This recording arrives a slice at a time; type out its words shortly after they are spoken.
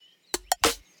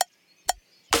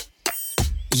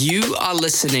You are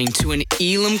listening to an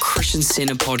Elam Christian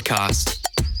Center podcast.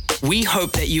 We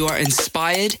hope that you are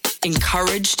inspired,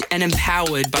 encouraged, and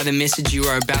empowered by the message you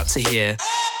are about to hear.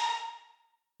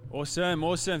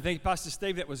 Awesome. Thank you, Pastor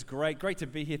Steve. That was great. Great to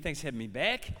be here. Thanks for having me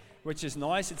back, which is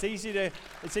nice. It's easy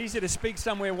to speak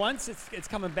somewhere once. It's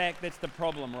coming back. That's the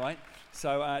problem, right?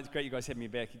 So it's great you guys have me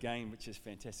back again, which is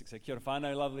fantastic. So kia ora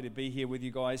whanau, lovely to be here with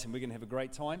you guys, and we're going to have a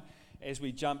great time as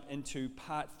we jump into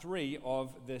part 3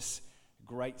 of this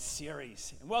great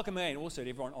series. And welcome in also to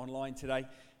everyone online today.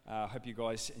 Hope you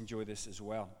guys enjoy this as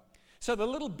well. So the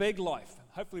Little Big Life.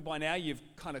 Hopefully by now you've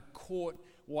kind of caught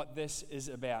what this is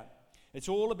about. It's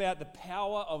all about the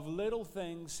power of little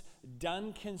things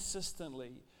done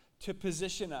consistently to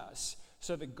position us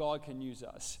so that God can use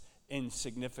us in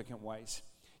significant ways.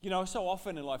 You know, so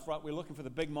often in life, right, we're looking for the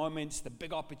big moments, the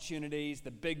big opportunities,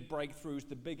 the big breakthroughs,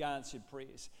 the big answered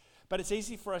prayers. But it's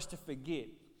easy for us to forget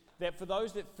that for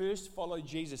those that first followed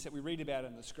Jesus that we read about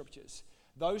in the scriptures,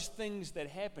 those things that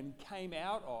happened came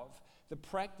out of the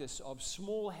practice of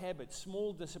small habits,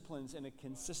 small disciplines in a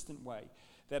consistent way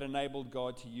that enabled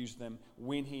God to use them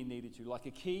when he needed to. Like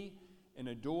a key in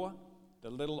a door,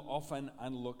 the little often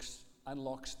unlocks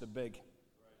the big.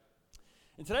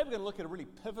 And today we're going to look at a really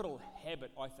pivotal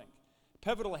habit, I think.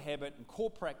 Pivotal habit and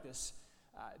core practice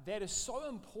that is so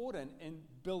important in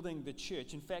building the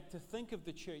church. In fact, to think of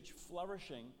the church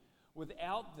flourishing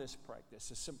without this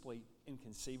practice is simply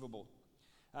inconceivable.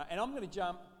 And I'm going to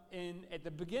jump in at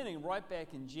the beginning, right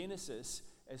back in Genesis,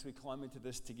 as we climb into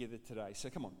this together today. So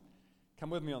come on, come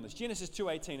with me on this. Genesis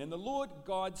 2:18. And the Lord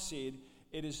God said,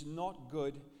 "It is not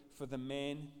good for the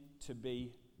man to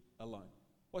be alone."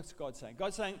 What's God saying?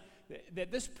 God's saying that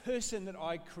this person that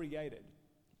I created,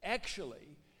 actually,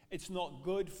 it's not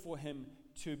good for him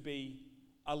to be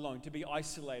alone, to be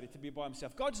isolated, to be by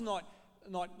himself. God's not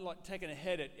like taking a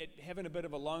hit at having a bit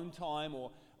of alone time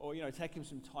or taking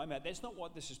some time out. That's not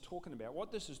what this is talking about.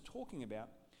 What this is talking about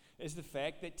is the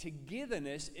fact that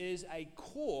togetherness is a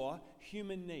core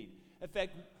human need. In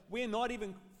fact, we're not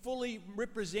even fully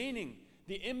representing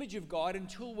the image of God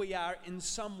until we are in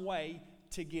some way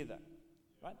together.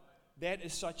 Right? That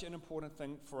is such an important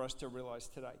thing for us to realize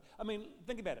today. I mean,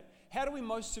 think about it. How do we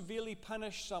most severely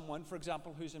punish someone, for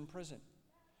example, who's in prison?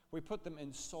 We put them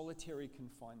in solitary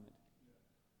confinement.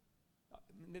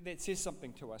 That says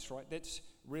something to us, right? That's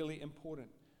really important.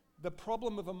 The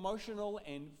problem of emotional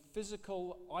and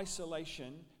physical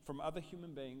isolation from other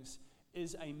human beings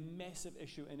is a massive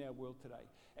issue in our world today.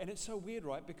 And it's so weird,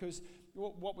 right? Because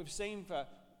what we've seen for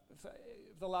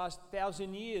the last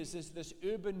 1,000 years is this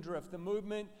urban drift, the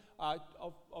movement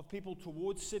of people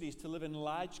towards cities to live in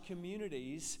large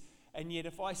communities. And yet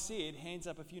if I said, hands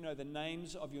up if you know the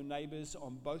names of your neighbors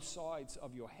on both sides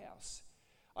of your house,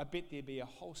 I bet there'd be a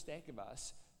whole stack of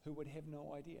us who would have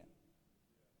no idea.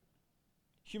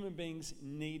 Human beings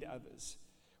need others.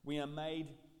 We are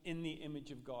made in the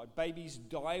image of God. Babies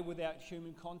die without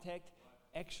human contact.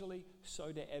 Actually,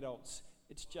 so do adults.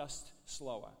 It's just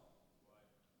slower.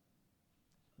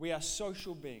 We are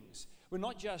social beings. We're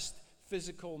not just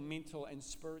physical, mental, and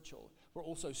spiritual. We're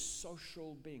also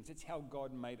social beings. That's how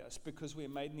God made us, because we're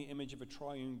made in the image of a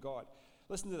triune God.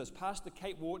 Listen to this. Pastor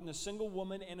Kate Wharton, a single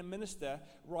woman and a minister,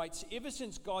 writes, "Ever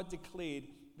since God declared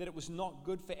that it was not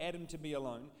good for Adam to be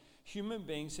alone, human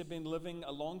beings have been living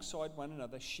alongside one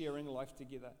another, sharing life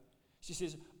together." She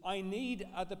says, "I need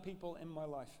other people in my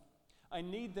life. I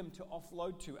need them to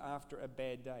offload to after a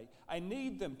bad day. I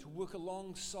need them to work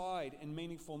alongside in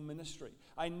meaningful ministry.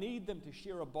 I need them to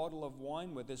share a bottle of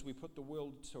wine with as we put the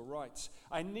world to rights.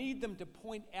 I need them to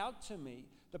point out to me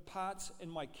the parts in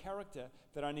my character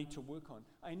that I need to work on.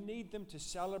 I need them to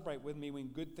celebrate with me when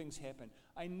good things happen.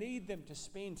 I need them to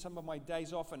spend some of my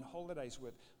days off and holidays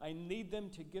with. I need them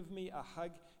to give me a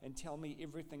hug and tell me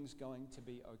everything's going to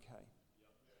be okay."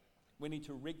 We need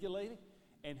to regularly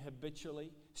and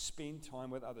habitually spend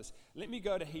time with others. Let me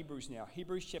go to Hebrews now.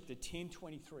 Hebrews chapter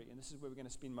 10:23, and this is where we're going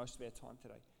to spend most of our time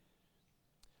today.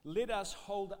 "Let us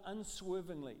hold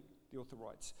unswervingly," the author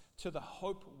writes, "to the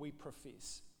hope we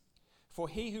profess. For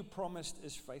he who promised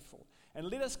is faithful. And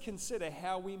let us consider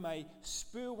how we may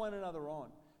spur one another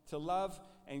on to love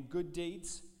and good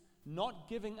deeds, not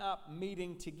giving up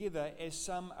meeting together as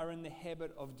some are in the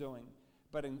habit of doing,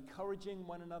 but encouraging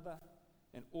one another,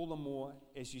 and all the more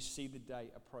as you see the day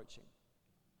approaching."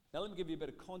 Now let me give you a bit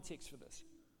of context for this.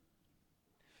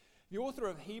 The author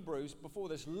of Hebrews, before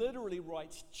this, literally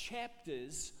writes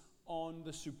chapters on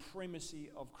the supremacy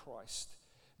of Christ,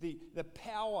 the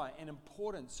power and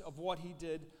importance of what he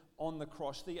did on the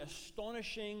cross, the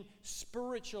astonishing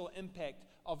spiritual impact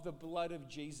of the blood of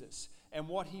Jesus and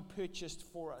what he purchased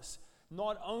for us,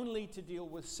 not only to deal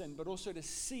with sin, but also to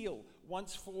seal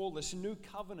once for all this new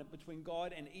covenant between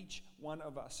God and each one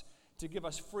of us, to give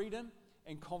us freedom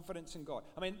and confidence in God.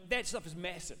 I mean, that stuff is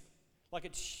massive. Like,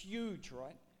 it's huge,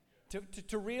 right?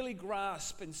 To really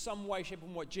grasp in some way, shape,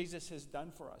 and what Jesus has done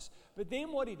for us. But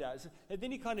then what he does, and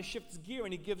then he kind of shifts gear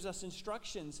and he gives us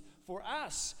instructions for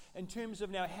us in terms of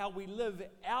now how we live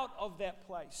out of that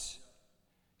place.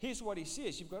 Here's what he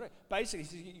says. You've got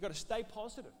to stay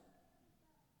positive.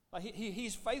 Like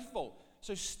he's faithful,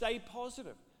 so stay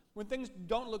positive. When things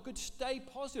don't look good, stay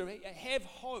positive. Have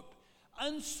hope.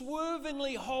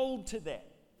 Unswervingly hold to that.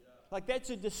 Like, that's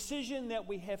a decision that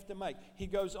we have to make. He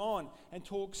goes on and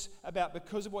talks about,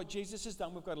 because of what Jesus has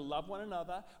done, we've got to love one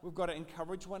another, we've got to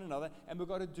encourage one another, and we've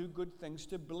got to do good things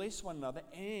to bless one another.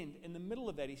 And in the middle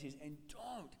of that, he says, and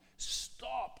don't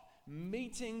stop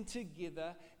meeting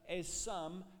together as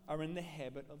some are in the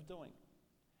habit of doing.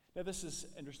 Now, this is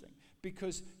interesting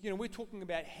because, we're talking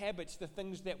about habits, the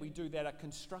things that we do that are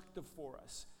constructive for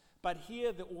us. But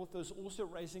here the author is also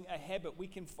raising a habit we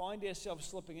can find ourselves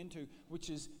slipping into, which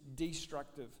is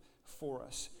destructive for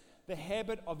us. The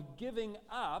habit of giving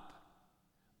up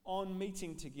on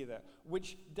meeting together,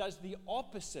 which does the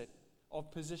opposite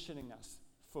of positioning us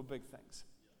for big things.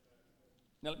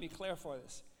 Now let me clarify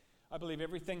this. I believe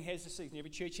everything has a season.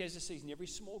 Every church has a season. Every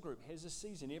small group has a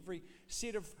season. Every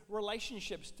set of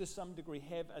relationships to some degree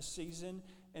have a season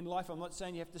in life. I'm not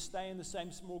saying you have to stay in the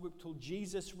same small group till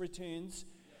Jesus returns.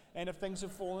 And if things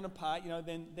have fallen apart,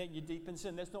 then you're deep in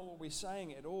sin. That's not what we're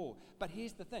saying at all. But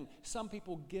here's the thing. Some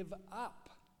people give up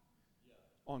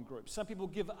on groups. Some people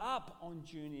give up on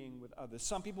journeying with others.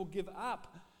 Some people give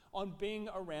up on being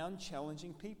around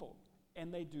challenging people.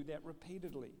 And they do that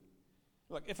repeatedly.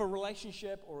 Look, if a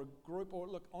relationship or a group, or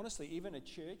look, honestly, even a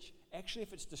church, actually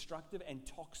if it's destructive and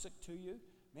toxic to you,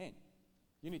 man,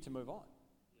 you need to move on.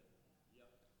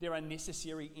 There are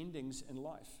necessary endings in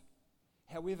life.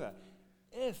 However,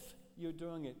 if you're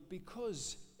doing it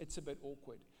because it's a bit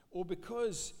awkward, or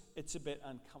because it's a bit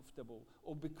uncomfortable,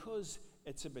 or because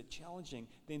it's a bit challenging,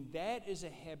 then that is a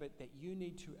habit that you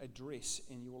need to address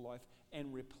in your life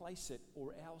and replace it,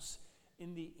 or else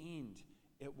in the end,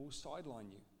 it will sideline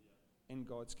you in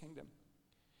God's kingdom.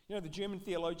 The German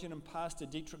theologian and pastor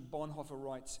Dietrich Bonhoeffer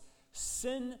writes,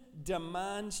 sin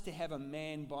demands to have a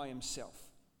man by himself.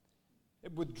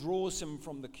 It withdraws him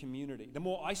from the community. The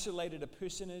more isolated a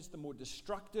person is, the more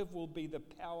destructive will be the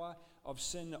power of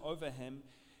sin over him.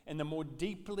 And the more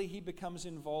deeply he becomes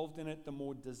involved in it, the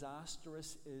more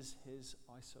disastrous is his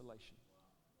isolation.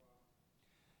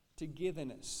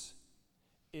 Togetherness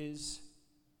is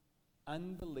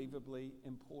unbelievably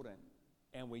important,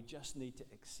 and we just need to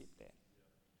accept that.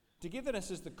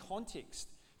 Togetherness is the context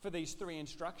for these three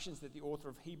instructions that the author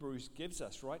of Hebrews gives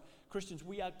us, right? Christians,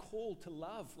 we are called to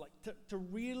love, to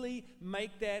really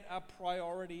make that a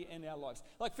priority in our lives.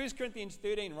 Like 1 Corinthians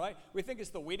 13, right? We think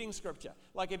it's the wedding scripture.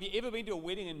 Like, have you ever been to a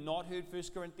wedding and not heard 1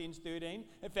 Corinthians 13?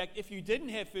 In fact, if you didn't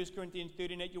have 1 Corinthians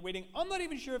 13 at your wedding, I'm not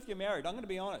even sure if you're married. I'm going to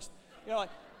be honest.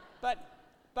 But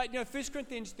 1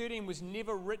 Corinthians 13 was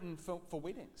never written for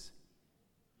weddings.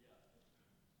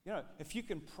 If you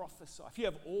can prophesy, if you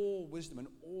have all wisdom and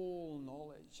all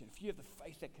knowledge, and if you have the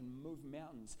faith that can move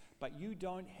mountains, but you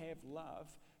don't have love,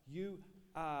 you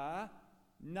are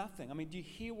nothing. I mean, do you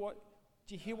hear what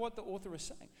the author is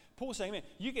saying? Paul's saying, man,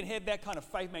 you can have that kind of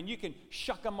faith, man. You can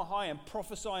shuckamahai and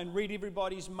prophesy and read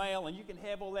everybody's mail, and you can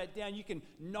have all that down. You can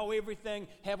know everything,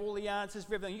 have all the answers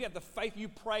for everything. You have the faith, you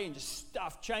pray, and just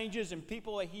stuff changes, and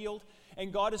people are healed.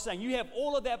 And God is saying, you have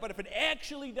all of that, but if it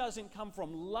actually doesn't come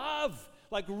from love,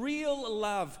 like real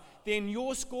love, then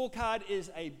your scorecard is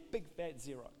a big fat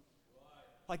zero.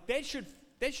 Like that should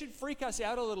freak us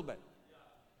out a little bit.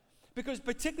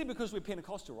 Particularly because we're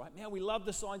Pentecostal, right? Now we love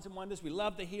the signs and wonders, we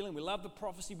love the healing, we love the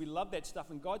prophecy, we love that stuff.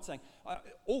 And God's saying,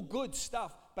 all good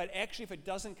stuff, but actually if it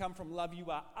doesn't come from love,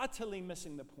 you are utterly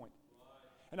missing the point.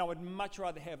 And I would much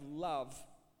rather have love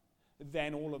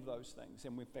than all of those things.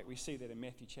 And in fact, we see that in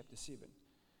Matthew chapter 7.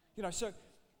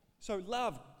 So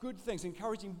love, good things,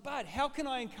 encouraging. But how can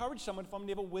I encourage someone if I'm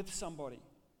never with somebody?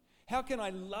 How can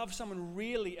I love someone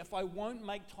really if I won't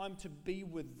make time to be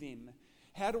with them?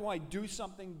 How do I do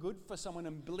something good for someone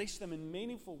and bless them in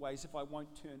meaningful ways if I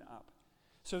won't turn up?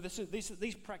 So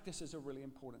these practices are really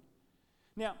important.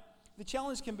 Now, the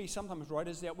challenge can be sometimes, right,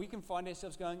 is that we can find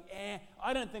ourselves going,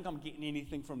 I don't think I'm getting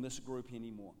anything from this group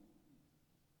anymore.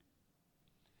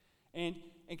 And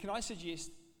can I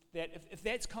suggest that if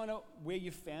that's kind of where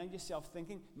you found yourself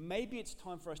thinking, maybe it's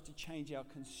time for us to change our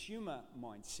consumer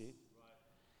mindset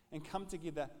and come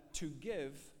together to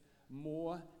give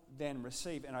more than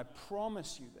receive. And I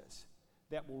promise you this,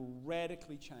 that will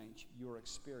radically change your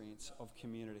experience of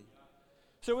community.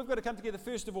 So we've got to come together,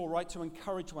 first of all, right, to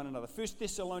encourage one another. 1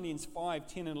 Thessalonians 5,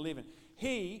 10 and 11.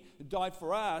 He died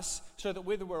for us so that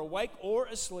whether we're awake or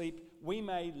asleep, we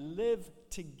may live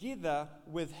together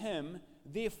with him.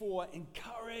 Therefore,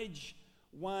 encourage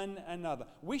one another.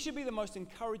 We should be the most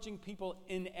encouraging people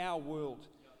in our world.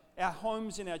 Our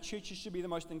homes and our churches should be the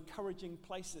most encouraging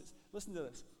places. Listen to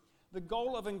this. The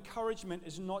goal of encouragement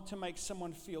is not to make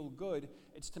someone feel good,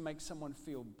 it's to make someone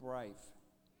feel brave.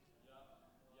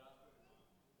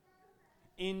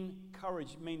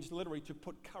 Encourage means literally to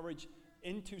put courage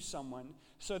into someone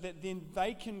so that then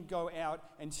they can go out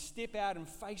and step out and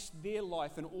face their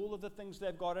life and all of the things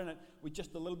they've got in it with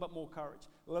just a little bit more courage,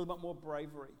 a little bit more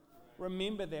bravery.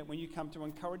 Remember that when you come to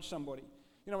encourage somebody.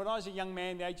 You know, when I was a young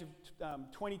man, the age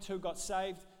of 22, got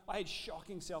saved, I had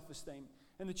shocking self-esteem.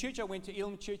 In the church I went to,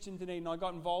 Elam Church in Dunedin, I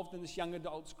got involved in this young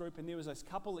adults group, and there was this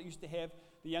couple that used to have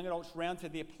the young adults round to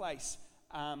their place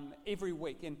every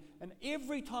week. And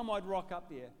every time I'd rock up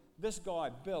there, this guy,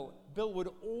 Bill would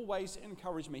always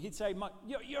encourage me. He'd say, Mike,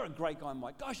 you're a great guy,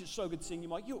 Mike. Gosh, it's so good seeing you,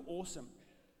 Mike. You're awesome.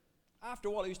 After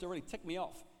a while, it used to really tick me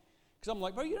off. Because I'm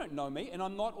like, bro, you don't know me, and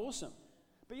I'm not awesome.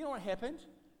 But you know what happened?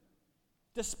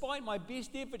 Despite my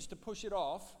best efforts to push it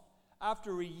off,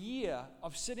 after a year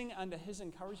of sitting under his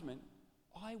encouragement,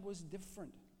 I was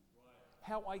different.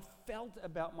 How I felt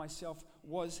about myself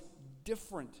was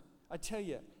different. I tell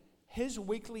you, his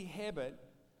weekly habit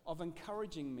of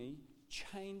encouraging me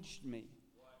changed me.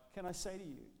 Can I say to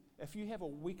you, if you have a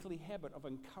weekly habit of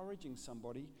encouraging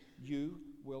somebody, you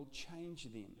will change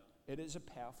them. It is a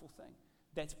powerful thing.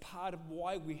 That's part of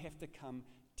why we have to come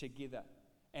together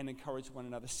and encourage one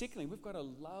another. Secondly, we've got to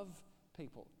love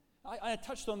people. I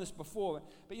touched on this before,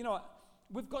 but you know what?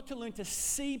 We've got to learn to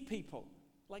see people,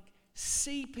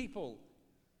 see people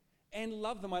and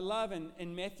love them. I love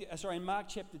in Mark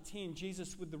chapter 10,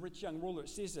 Jesus with the rich young ruler, it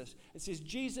says this. It says,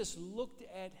 Jesus looked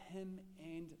at him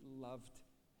and loved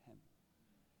him.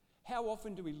 How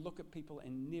often do we look at people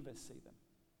and never see them?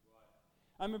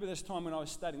 I remember this time when I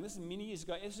was studying. This is many years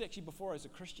ago. This is actually before I was a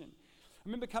Christian. I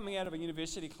remember coming out of a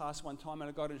university class one time, and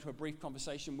I got into a brief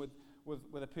conversation with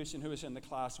a person who was in the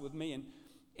class with me.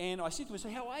 And I said to her, "So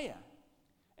how are you?"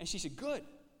 And she said, "Good."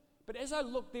 But as I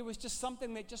looked, there was just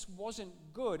something that just wasn't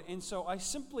good. And so I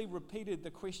simply repeated the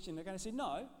question again. I said,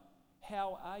 "No,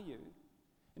 how are you?"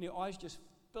 And her eyes just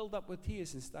filled up with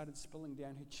tears and started spilling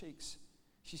down her cheeks.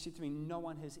 She said to me, "No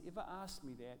one has ever asked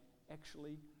me that,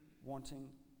 actually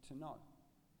wanting to know."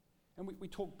 And we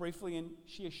talked briefly, and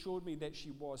she assured me that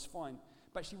she was fine.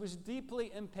 But she was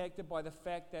deeply impacted by the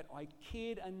fact that I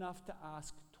cared enough to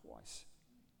ask twice.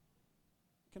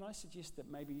 Can I suggest that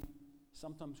maybe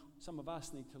sometimes some of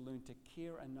us need to learn to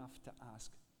care enough to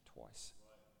ask twice?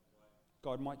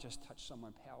 God might just touch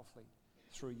someone powerfully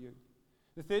through you.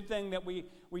 The third thing that we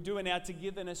do in our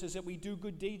togetherness is that we do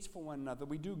good deeds for one another.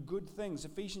 We do good things.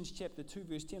 Ephesians chapter 2,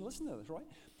 verse 10. Listen to this, right?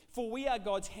 For we are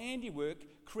God's handiwork,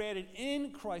 created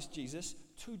in Christ Jesus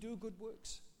to do good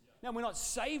works. Now, we're not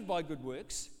saved by good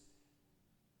works,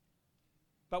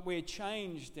 but we're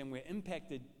changed and we're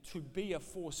impacted to be a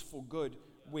force for good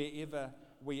wherever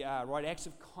we are, right? Acts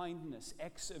of kindness,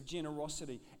 acts of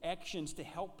generosity, actions to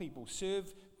help people,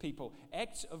 serve people,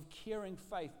 acts of caring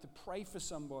faith, to pray for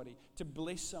somebody, to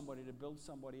bless somebody, to build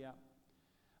somebody up.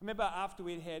 I remember after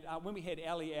when we had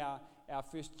Ellie, our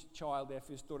first child, our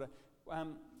first daughter,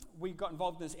 we got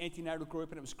involved in this antenatal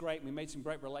group, and it was great. We made some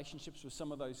great relationships with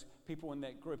some of those people in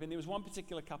that group. And there was one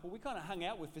particular couple we kind of hung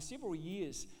out with for several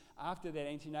years after that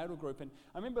antenatal group. And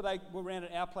I remember they were around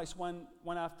at our place one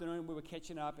afternoon. We were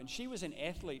catching up, and she was an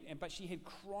athlete, but she had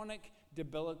chronic,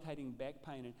 debilitating back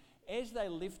pain. And as they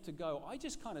left to go, I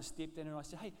just kind of stepped in and I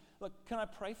said, "Hey, look, can I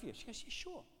pray for you?" She goes, "Yeah,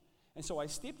 sure." And so I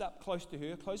stepped up close to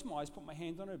her, closed my eyes, put my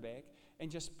hand on her back,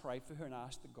 and just prayed for her and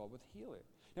asked that God would heal her.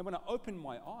 Now, when I opened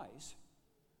my eyes,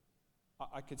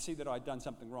 I could see that I'd done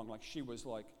something wrong. Like, she was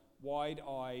like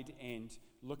wide-eyed and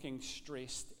looking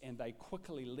stressed, and they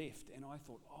quickly left. And I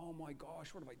thought, oh my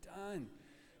gosh, what have I done?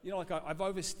 You know, like I've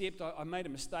overstepped, I made a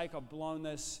mistake, I've blown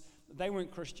this. They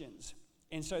weren't Christians.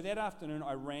 And so that afternoon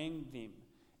I rang them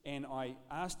and I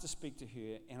asked to speak to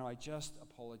her, and I just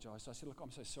apologized. I said, "Look,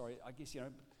 I'm so sorry. I guess,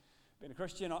 being a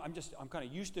Christian, I'm kind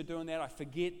of used to doing that. I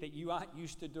forget that you aren't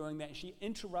used to doing that." And she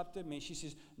interrupted me. She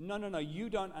says, No, you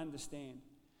don't understand.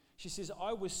 She says,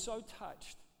 "I was so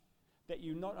touched that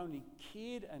you not only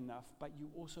cared enough, but you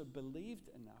also believed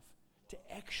enough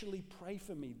to actually pray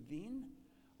for me. Then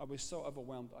I was so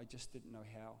overwhelmed, I just didn't know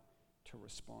how to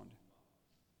respond."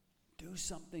 Do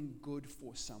something good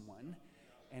for someone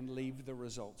and leave the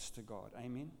results to God.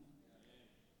 Amen?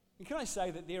 And can I say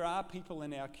that there are people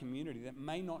in our community that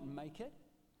may not make it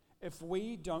if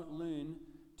we don't learn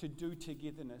to do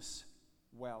togetherness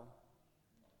well.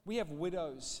 We have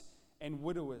widows and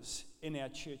widowers in our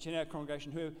church, in our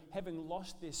congregation, who, having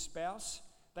lost their spouse,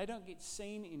 they don't get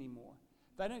seen anymore.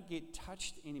 They don't get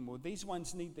touched anymore. These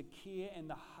ones need the care and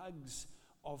the hugs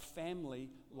of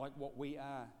family like what we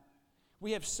are.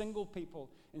 We have single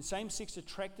people and same-sex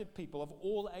attracted people of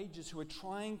all ages who are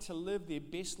trying to live their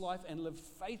best life and live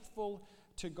faithful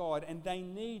to God, and they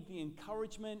need the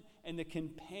encouragement and the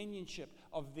companionship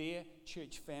of their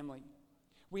church family.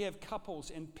 We have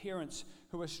couples and parents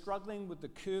who are struggling with the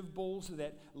curveballs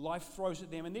that life throws at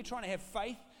them, and they're trying to have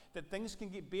faith that things can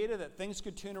get better, that things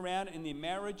could turn around in their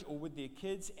marriage or with their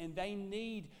kids, and they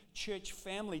need church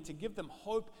family to give them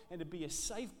hope and to be a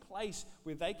safe place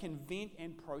where they can vent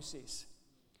and process.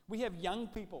 We have young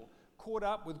people caught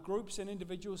up with groups and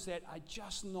individuals that are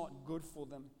just not good for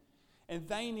them. And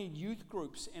they need youth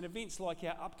groups and events like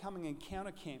our upcoming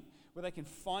Encounter Camp where they can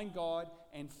find God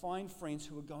and find friends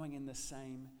who are going in the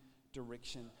same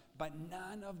direction. But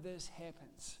none of this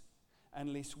happens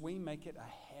unless we make it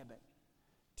a habit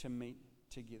to meet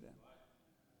together.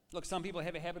 Look, some people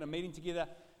have a habit of meeting together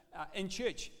in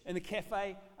church, in the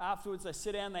cafe. Afterwards, they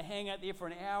sit down, they hang out there for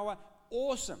an hour.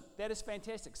 Awesome. That is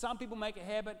fantastic. Some people make a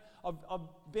habit of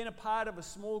being a part of a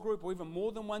small group or even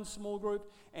more than one small group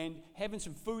and having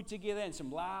some food together and some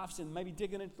laughs and maybe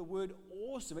digging into the Word.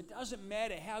 Awesome. It doesn't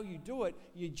matter how you do it.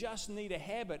 You just need a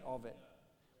habit of it.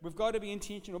 We've got to be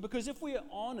intentional because if we're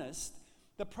honest,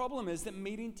 the problem is that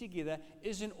meeting together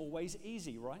isn't always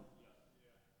easy, right?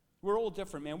 We're all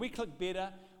different, man. We click better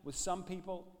with some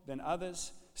people than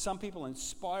others. Some people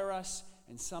inspire us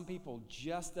and some people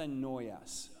just annoy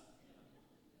us.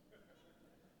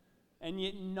 And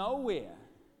yet nowhere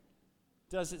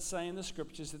does it say in the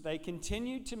scriptures that they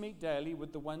continued to meet daily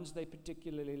with the ones they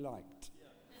particularly liked.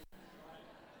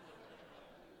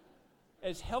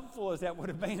 As helpful as that would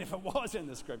have been if it was in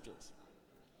the scriptures.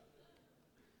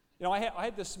 You know, I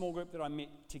had this small group that I met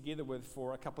together with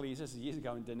for a couple of years. This is years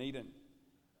ago in Dunedin.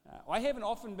 I haven't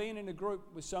often been in a group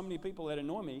with so many people that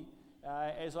annoy me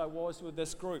as I was with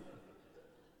this group.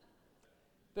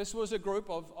 This was a group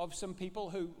of some people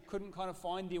who couldn't kind of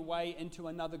find their way into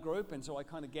another group, and so I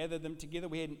kind of gathered them together.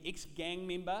 We had an ex-gang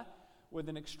member with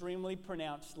an extremely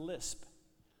pronounced lisp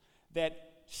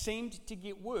that seemed to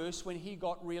get worse when he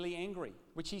got really angry,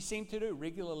 which he seemed to do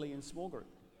regularly in small group.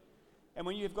 And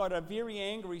when you've got a very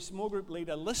angry small group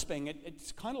leader lisping,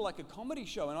 it's kind of like a comedy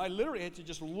show, and I literally had to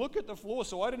just look at the floor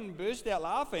so I didn't burst out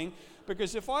laughing,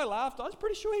 because if I laughed, I was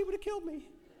pretty sure he would have killed me.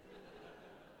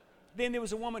 Then there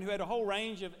was a woman who had a whole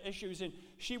range of issues, and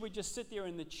she would just sit there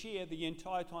in the chair the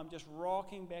entire time, just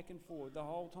rocking back and forward the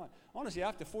whole time. Honestly,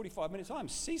 after 45 minutes, I'm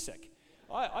seasick.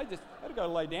 I just had to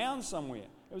go lay down somewhere.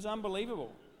 It was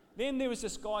unbelievable. Then there was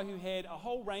this guy who had a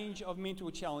whole range of mental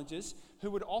challenges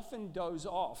who would often doze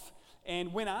off.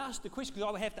 And when asked the question, because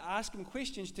I would have to ask him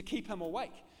questions to keep him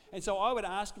awake. And so I would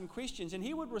ask him questions, and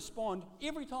he would respond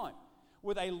every time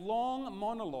with a long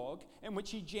monologue in which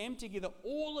he jammed together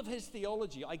all of his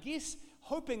theology, I guess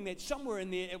hoping that somewhere in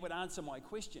there it would answer my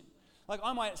question. Like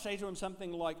I might say to him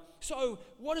something like, so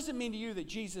what does it mean to you that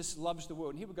Jesus loves the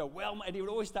world? And he would go, well, and he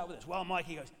would always start with this, well, Mike,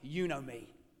 he goes, you know me.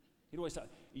 He'd always start,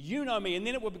 you know me, and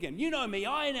then it would begin, you know me,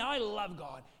 I love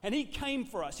God. And he came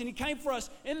for us, and he came for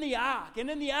us in the ark, and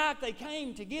in the ark they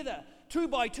came together, 2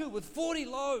 by 2, with 40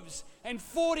 loaves and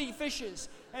 40 fishes.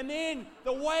 And then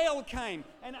the whale came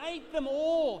and ate them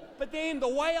all. But then the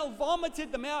whale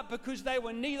vomited them out because they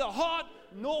were neither hot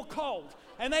nor cold.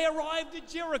 And they arrived at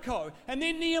Jericho. And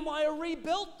then Nehemiah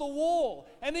rebuilt the wall.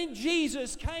 And then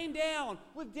Jesus came down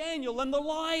with Daniel and the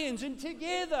lions. And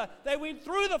together they went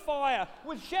through the fire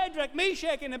with Shadrach,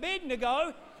 Meshach, and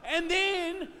Abednego. And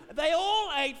then they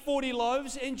all ate 40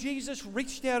 loaves. And Jesus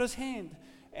reached out his hand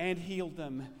and healed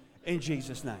them in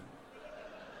Jesus' name.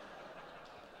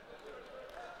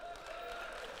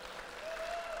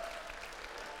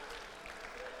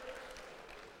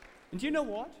 And do you know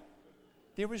what?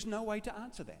 There is no way to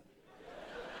answer that.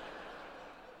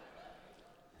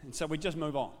 And so we just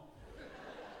move on.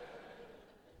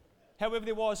 However,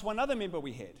 there was one other member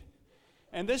we had.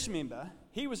 And this member,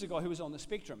 he was a guy who was on the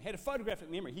spectrum, had a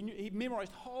photographic memory. He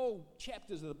memorized whole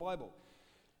chapters of the Bible.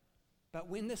 But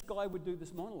when this guy would do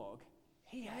this monologue,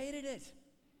 he hated it.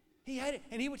 He hated it.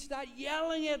 And he would start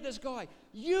yelling at this guy.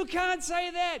 You can't say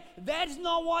that. That's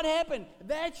not what happened.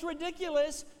 That's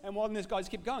ridiculous. And while this guy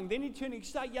kept going, then he'd turn and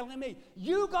start yelling at me.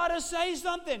 You got to say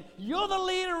something. You're the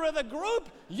leader of the group.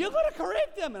 You got to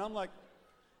correct him. And I'm like,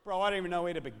 bro, I don't even know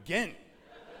where to begin.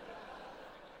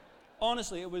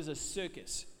 Honestly, it was a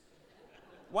circus.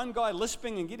 one guy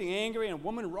lisping and getting angry, and a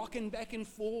woman rocking back and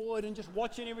forward and just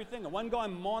watching everything, and one guy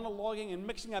monologuing and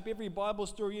mixing up every Bible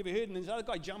story you ever heard, and this other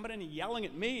guy jumping in and yelling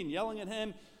at me and yelling at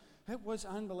him. It was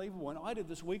unbelievable, and I did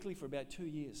this weekly for about 2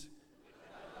 years.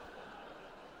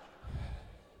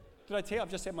 Did I tell you I've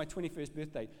just had my 21st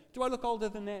birthday? Do I look older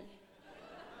than that?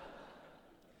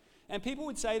 And people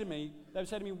would say to me,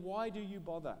 why do you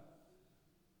bother?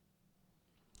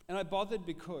 And I bothered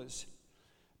because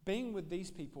being with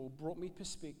these people brought me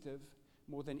perspective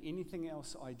more than anything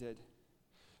else I did.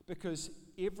 Because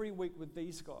every week with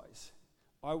these guys,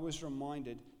 I was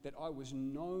reminded that I was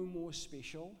no more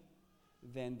special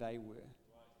than they were.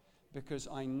 Because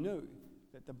I knew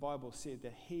that the Bible said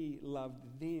that he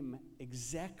loved them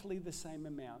exactly the same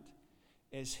amount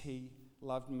as he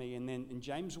loved me. And then in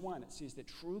James 1, it says that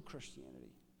true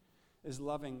Christianity is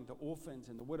loving the orphans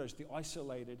and the widows, the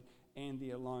isolated and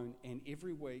the alone. And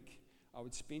every week, I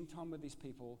would spend time with these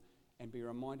people and be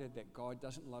reminded that God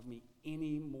doesn't love me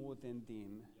any more than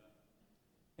them.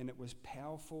 And it was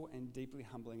powerful and deeply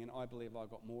humbling, and I believe I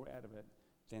got more out of it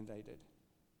than they did.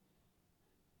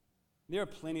 There are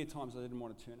plenty of times I didn't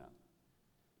want to turn up.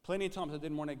 Plenty of times I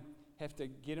didn't want to have to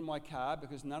get in my car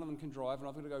because none of them can drive, and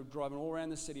I've got to go driving all around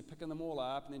the city, picking them all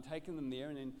up, and then taking them there,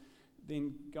 and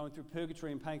then going through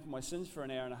purgatory and paying for my sins for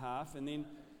an hour and a half, and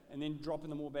then dropping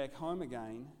them all back home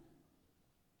again.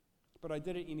 But I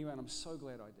did it anyway, and I'm so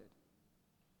glad I did.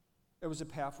 It was a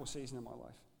powerful season in my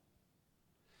life.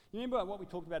 You remember what we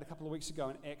talked about a couple of weeks ago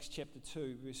in Acts chapter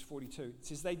 2, verse 42? It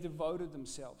says they devoted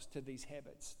themselves to these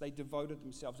habits. They devoted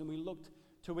themselves. And we looked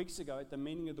 2 weeks ago at the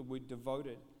meaning of the word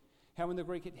devoted. How in the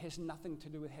Greek it has nothing to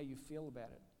do with how you feel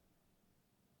about it.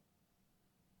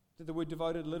 That the word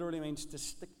devoted literally means to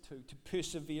stick to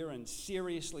persevere in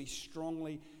seriously,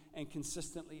 strongly, and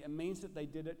consistently. It means that they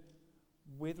did it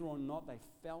whether or not they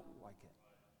felt like it.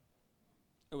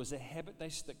 It was a habit they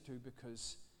stick to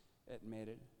because it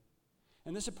mattered.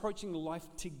 And this approaching life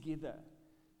together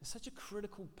is such a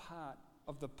critical part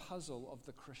of the puzzle of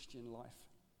the Christian life.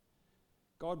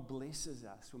 God blesses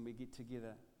us when we get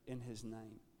together in his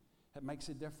name. It makes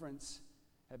a difference,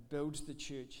 it builds the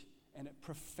church, and it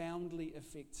profoundly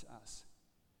affects us.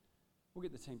 We'll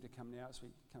get the team to come now as we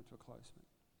come to a close.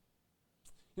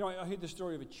 You know, I heard the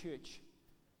story of a church,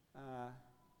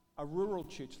 a rural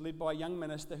church led by a young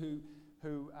minister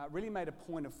who really made a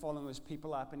point of following his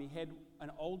people up. And he had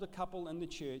an older couple in the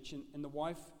church, and the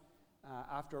wife,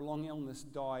 after a long illness,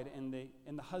 died. And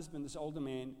the husband, this older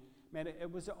man,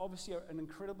 it was obviously an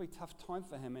incredibly tough time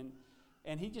for him.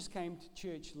 And he just came to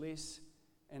church less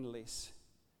and less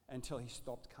until he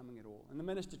stopped coming at all. And the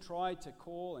minister tried to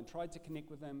call and tried to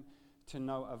connect with him to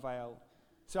no avail.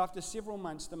 So after several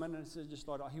months, the minister just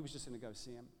thought, he was just going to go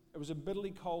see him. It was a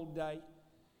bitterly cold day.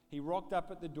 He rocked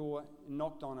up at the door and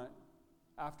knocked on it.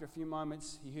 After a few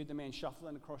moments, he heard the man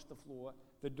shuffling across the floor.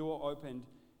 The door opened,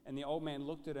 and the old man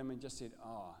looked at him and just said,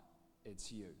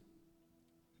 it's you.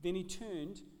 Then he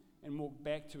turned and walked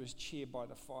back to his chair by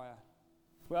the fire.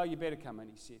 Well, you better come in,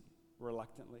 he said,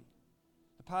 reluctantly.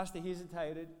 The pastor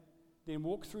hesitated, then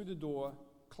walked through the door,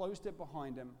 closed it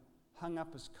behind him, hung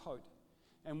up his coat,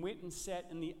 and went and sat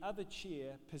in the other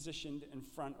chair positioned in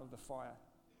front of the fire.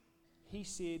 He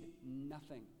said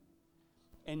nothing,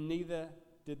 and neither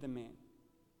did the man.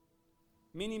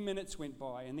 Many minutes went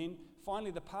by, and then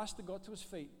finally the pastor got to his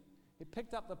feet. He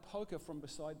picked up the poker from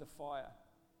beside the fire,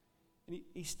 and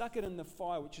he stuck it in the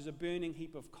fire, which is a burning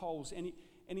heap of coals, and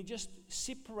he just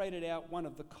separated out one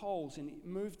of the coals, and he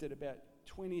moved it about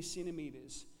 20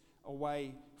 centimeters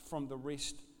away from the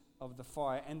rest of the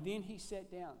fire. And then he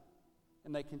sat down,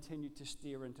 and they continued to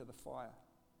stare into the fire.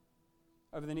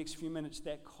 Over the next few minutes,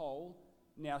 that coal,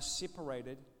 now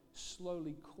separated,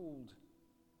 slowly cooled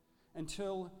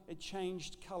until it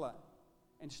changed color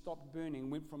and stopped burning,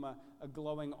 went from a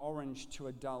glowing orange to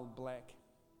a dull black.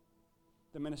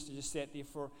 The minister just sat there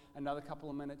for another couple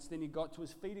of minutes. Then he got to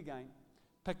his feet again,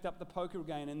 picked up the poker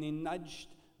again, and then nudged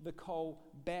the coal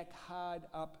back hard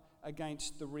up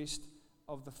against the rest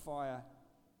of the fire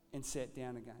and sat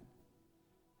down again.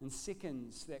 In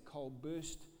seconds, that coal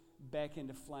burst back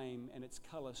into flame, and its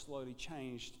color slowly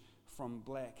changed from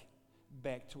black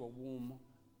back to a warm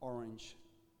orange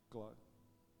glow.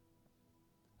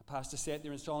 The pastor sat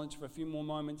there in silence for a few more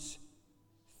moments,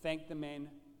 thanked the man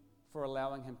for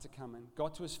allowing him to come in,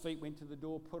 got to his feet, went to the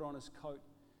door, put on his coat,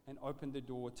 and opened the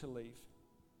door to leave.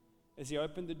 As he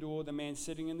opened the door, the man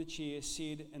sitting in the chair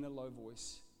said in a low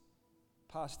voice,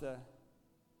 "Pastor,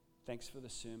 thanks for the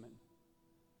sermon.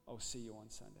 I'll see you on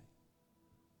Sunday."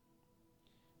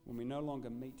 When we no longer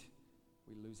meet,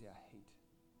 we lose our heat.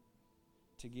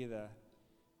 Together,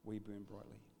 we burn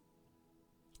brightly.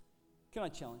 Can I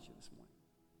challenge you this morning?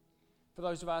 For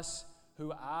those of us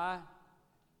who are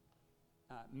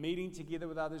meeting together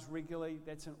with others regularly,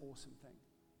 that's an awesome thing.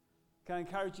 Can I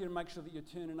encourage you to make sure that you're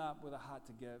turning up with a heart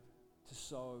to give, to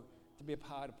sow, to be a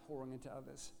part of pouring into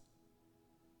others.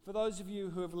 For those of you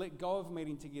who have let go of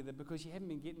meeting together because you haven't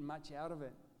been getting much out of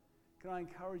it, can I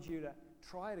encourage you to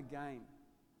try it again,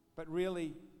 but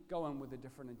really go in with a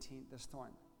different intent this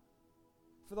time.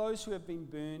 For those who have been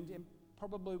burned, and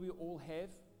probably we all have,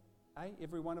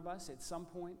 every one of us at some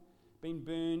point, been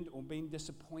burned or been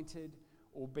disappointed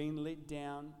or been let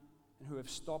down and who have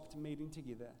stopped meeting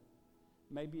together,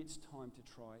 maybe it's time to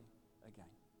try again.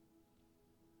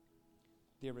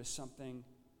 There is something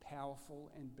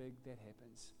powerful and big that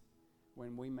happens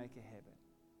when we make a habit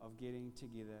of getting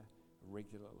together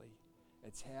regularly.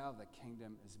 It's how the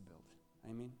kingdom is built.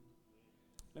 Amen?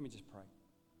 Let me just pray.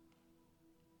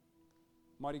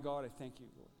 Mighty God, I thank you,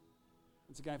 Lord,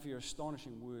 once again for your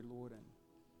astonishing word, Lord, and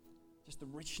just the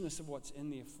richness of what's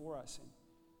in there for us. And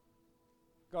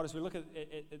God, as we look at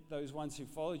those ones who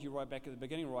followed you right back at the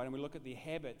beginning, right, and we look at their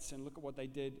habits and look at what they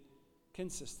did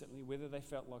consistently, whether they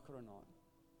felt like it or not.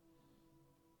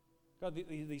 God,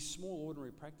 these small,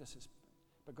 ordinary practices,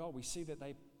 but God, we see that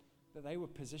they were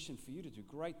positioned for you to do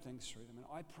great things through them. And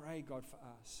I pray, God, for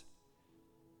us,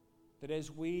 that as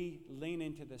we lean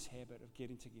into this habit of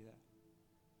getting together,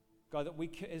 God, that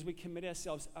as we commit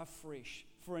ourselves afresh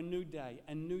for a new day,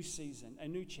 a new season, a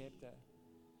new chapter,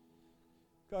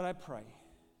 God, I pray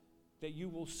that you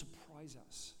will surprise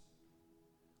us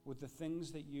with the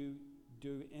things that you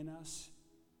do in us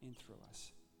and through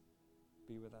us.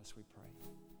 Be with us, we pray.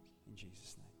 In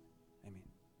Jesus' name, amen.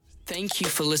 Thank you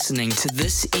for listening to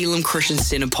this Elim Christian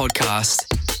Center podcast.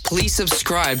 Please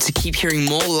subscribe to keep hearing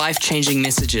more life-changing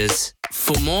messages.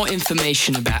 For more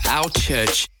information about our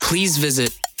church, please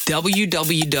visit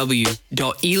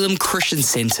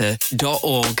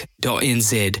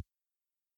www.elimchristiancenter.org.nz.